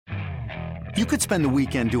You could spend the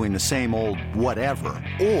weekend doing the same old whatever,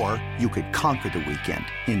 or you could conquer the weekend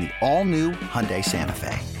in the all-new Hyundai Santa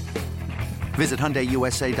Fe. Visit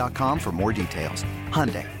HyundaiUSA.com for more details.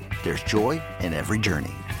 Hyundai, there's joy in every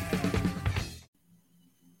journey.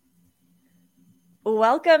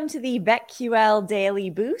 Welcome to the BetQL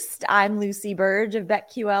Daily Boost. I'm Lucy Burge of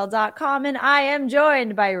BetQL.com, and I am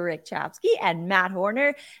joined by Rick Chapsky and Matt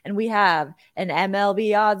Horner. And we have an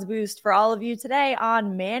MLB odds boost for all of you today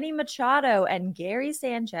on Manny Machado and Gary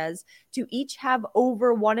Sanchez to each have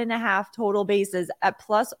over 1.5 total bases at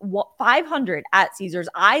plus 500 at Caesars.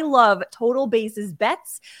 I love total bases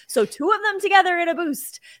bets, so two of them together in a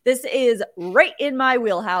boost. This is right in my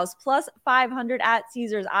wheelhouse. Plus 500 at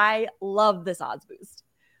Caesars. I love this odds boost.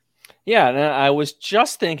 Yeah, and I was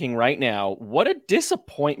just thinking right now, what a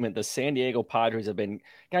disappointment the San Diego Padres have been.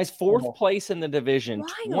 Guys, fourth place in the division,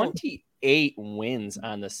 28 wins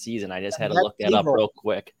on the season. I just had to look that up real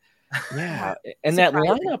quick. Yeah, and that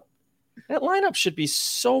lineup should be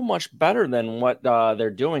so much better than what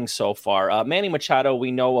they're doing so far. Manny Machado,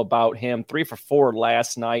 we know about him, 3 for 4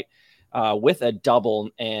 last night with a double.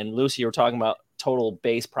 And Lucy, you were talking about total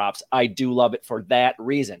base props. I do love it for that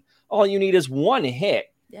reason. All you need is one hit.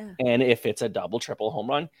 Yeah. And if it's a double, triple home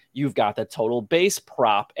run, you've got the total base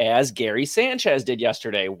prop as Gary Sanchez did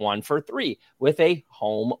yesterday, 1 for 3 with a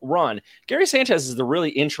home run. Gary Sanchez is the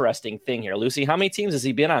really interesting thing here. Lucy, how many teams has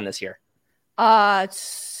he been on this year?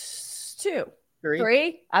 2.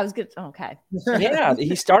 3. I was good. Okay. Yeah.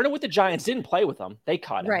 He started with the Giants, didn't play with them. They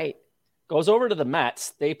cut him. Right. Goes over to the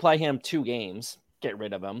Mets. They play him 2 games, get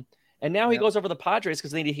rid of him. And now he goes over the Padres because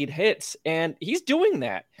they need hits, and he's doing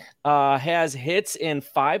that. Has hits in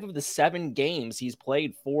 5 of the 7 games he's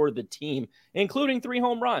played for the team, including 3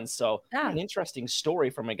 home runs. So an interesting story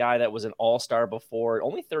from a guy that was an all-star before,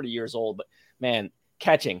 only 30 years old. But, man,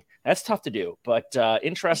 catching, that's tough to do. But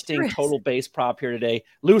interesting total base prop here today.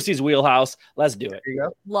 Lucy's wheelhouse. Let's do it. There you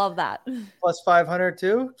go. Love that. Plus 500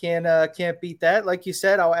 too. Can't beat that. Like you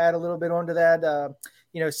said, I'll add a little bit onto that.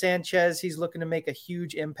 Sanchez, he's looking to make a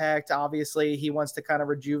huge impact. Obviously, he wants to kind of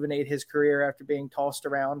rejuvenate his career after being tossed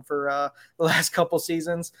around for the last couple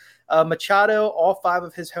seasons. Machado, all 5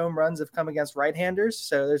 of his home runs have come against right-handers,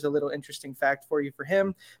 so there's a little interesting fact for you for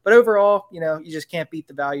him. But overall, you just can't beat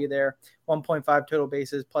the value there. 1.5 total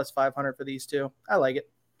bases plus 500 for these two. I like it.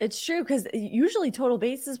 It's true, because usually total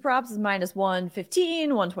bases props is minus 115,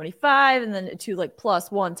 125, and then 2 like plus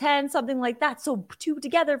 110, something like that. So 2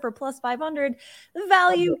 together for plus 500. The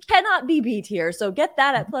value cannot be beat here. So get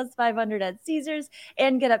that at plus 500 at Caesars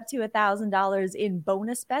and get up to $1,000 in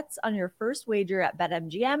bonus bets on your first wager at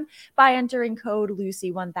BetMGM by entering code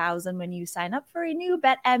Lucy1000 when you sign up for a new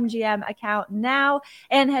BetMGM account now.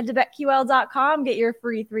 And head to BetQL.com. Get your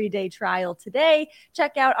free 3-day trial today.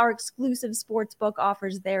 Check out our exclusive sportsbook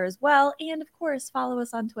offers there as well. And of course, follow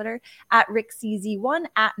us on Twitter at RickCZ1,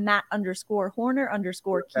 at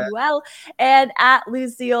Matt_Horner_QL, and at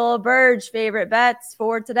Lucille Burge. Favorite bets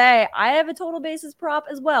for today. I have a total bases prop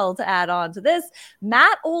as well to add on to this.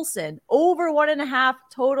 Matt Olson, over 1.5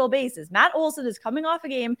 total bases. Matt Olson is coming off a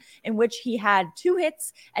game in which he had 2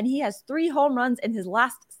 hits and he has 3 home runs in his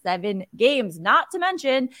last 7 games. Not to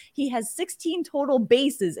mention, he has 16 total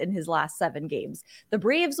bases in his last 7 games. The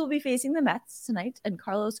Braves will be facing the Mets tonight, and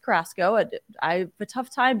Carlos Carrasco. I have a tough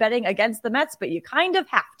time betting against the Mets, but you kind of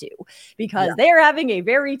have to because they are having a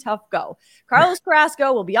very tough go. Carlos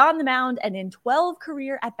Carrasco will be on the mound, and in 12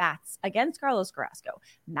 career at-bats against Carlos Carrasco,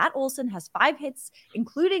 Matt Olson has 5 hits,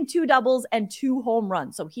 including 2 doubles and 2 home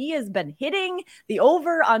runs. So he has been hitting the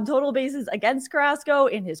over on total bases against Carrasco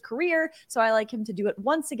in his career. So I like him to do it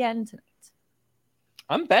once again tonight.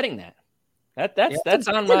 I'm betting that. That's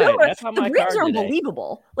on my that's on my card. The Braves are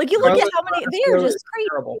unbelievable. Like you look at how many they are just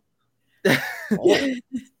crazy.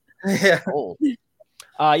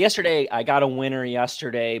 Yesterday, I got a winner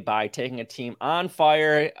by taking a team on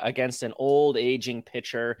fire against an old aging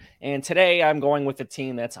pitcher. And today I'm going with a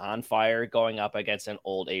team that's on fire going up against an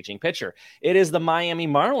old aging pitcher. It is the Miami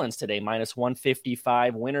Marlins today, minus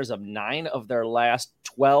 155, winners of 9 of their last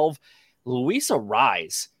 12. Luis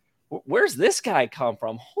Arraez. Where's this guy come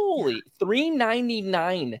from? Holy,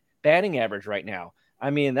 399 batting average right now.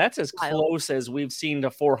 I mean, that's as close as we've seen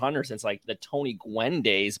to 400 since like the Tony Gwynn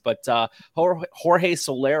days. But Jorge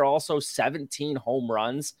Soler also 17 home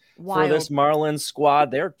runs for this Marlins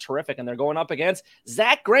squad. They're terrific, and they're going up against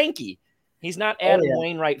Zach Greinke. He's not Adam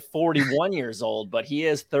Wainwright, 41 years old, but he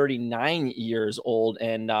is 39 years old,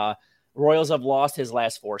 and Royals have lost his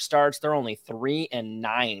last 4 starts. They're only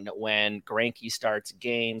 3-9 when Greinke starts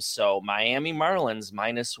games. So Miami Marlins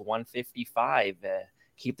minus 155.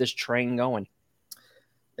 Keep this train going.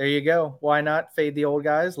 There you go. Why not fade the old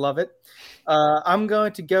guys? Love it. I'm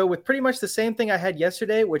going to go with pretty much the same thing I had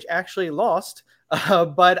yesterday, which actually lost.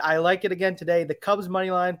 But I like it again today. The Cubs money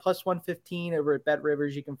line plus 115 over at Bet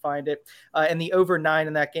Rivers. You can find it. And the over 9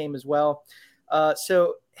 in that game as well.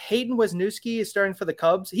 So Hayden Wesniewski is starting for the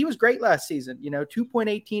Cubs. He was great last season,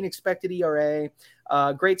 2.18 expected ERA,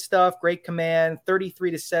 great stuff, great command,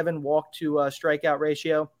 33-7 walk to strikeout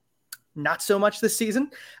ratio. Not so much this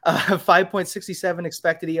season, 5.67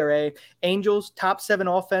 expected ERA. Angels, top 7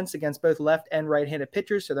 offense against both left and right-handed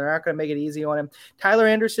pitchers, so they're not going to make it easy on him. Tyler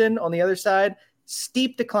Anderson on the other side,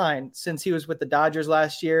 steep decline since he was with the Dodgers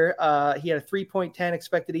last year. He had a 3.10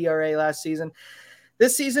 expected ERA last season.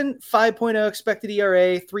 This season, 5.0 expected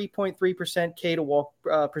ERA, 3.3% K to walk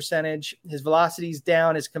percentage. His velocity's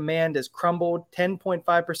down. His command has crumbled.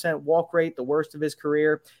 10.5% walk rate, the worst of his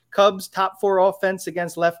career. Cubs, top 4 offense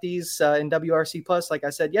against lefties in WRC+. Like I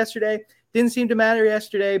said yesterday, didn't seem to matter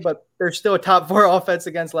yesterday, but they're still a top 4 offense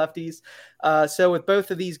against lefties. So with both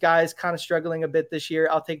of these guys kind of struggling a bit this year,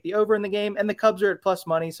 I'll take the over in the game. And the Cubs are at plus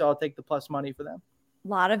money, so I'll take the plus money for them. A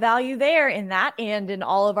lot of value there in that and in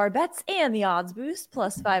all of our bets and the odds boost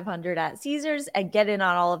plus 500 at Caesars, and get in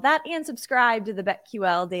on all of that and subscribe to the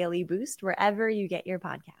BetQL Daily Boost wherever you get your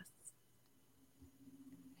podcast.